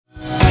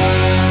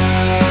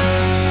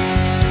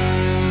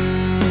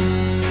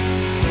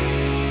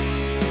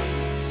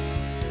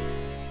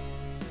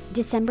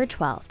December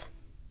 12th,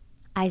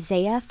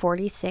 Isaiah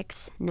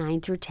 46,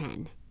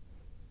 9-10.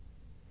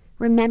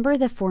 Remember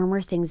the former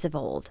things of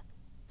old,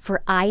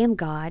 for I am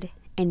God,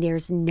 and there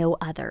is no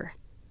other.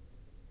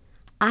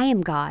 I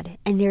am God,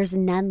 and there is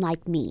none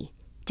like me,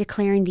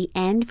 declaring the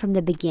end from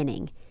the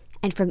beginning,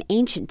 and from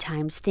ancient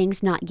times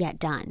things not yet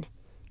done,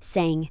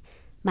 saying,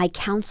 My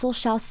counsel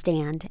shall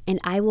stand, and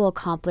I will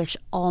accomplish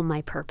all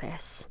my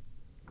purpose.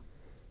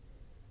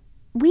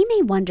 We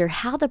may wonder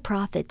how the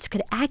prophets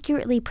could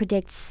accurately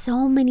predict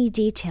so many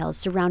details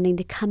surrounding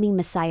the coming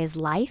Messiah's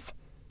life,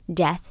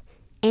 death,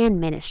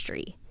 and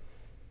ministry.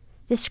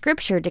 The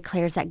scripture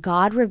declares that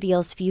God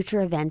reveals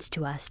future events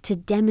to us to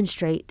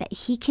demonstrate that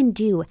he can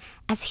do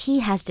as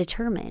he has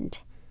determined.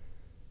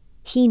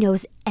 He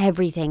knows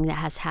everything that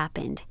has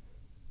happened,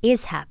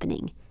 is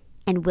happening,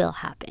 and will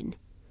happen.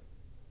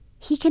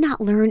 He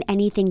cannot learn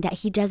anything that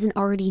he doesn't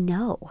already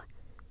know.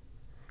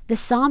 The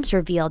Psalms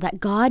reveal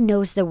that God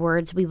knows the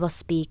words we will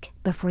speak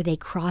before they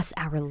cross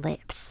our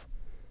lips.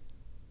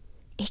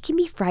 It can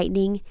be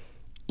frightening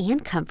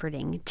and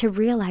comforting to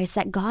realize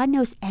that God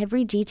knows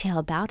every detail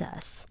about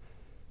us.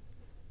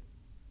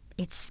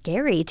 It's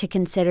scary to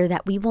consider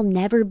that we will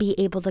never be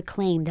able to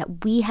claim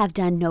that we have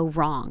done no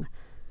wrong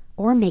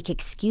or make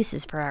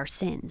excuses for our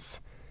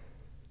sins.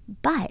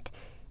 But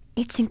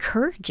it's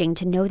encouraging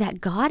to know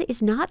that God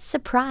is not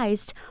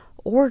surprised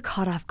or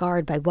caught off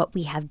guard by what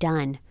we have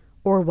done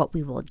or what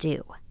we will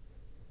do.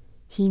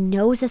 He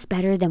knows us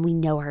better than we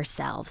know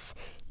ourselves,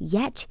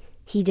 yet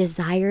he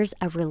desires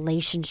a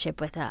relationship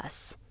with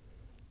us.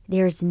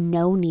 There is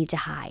no need to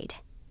hide.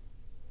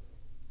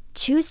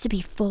 Choose to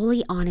be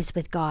fully honest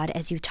with God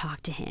as you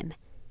talk to him.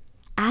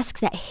 Ask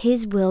that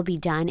his will be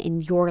done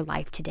in your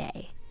life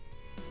today.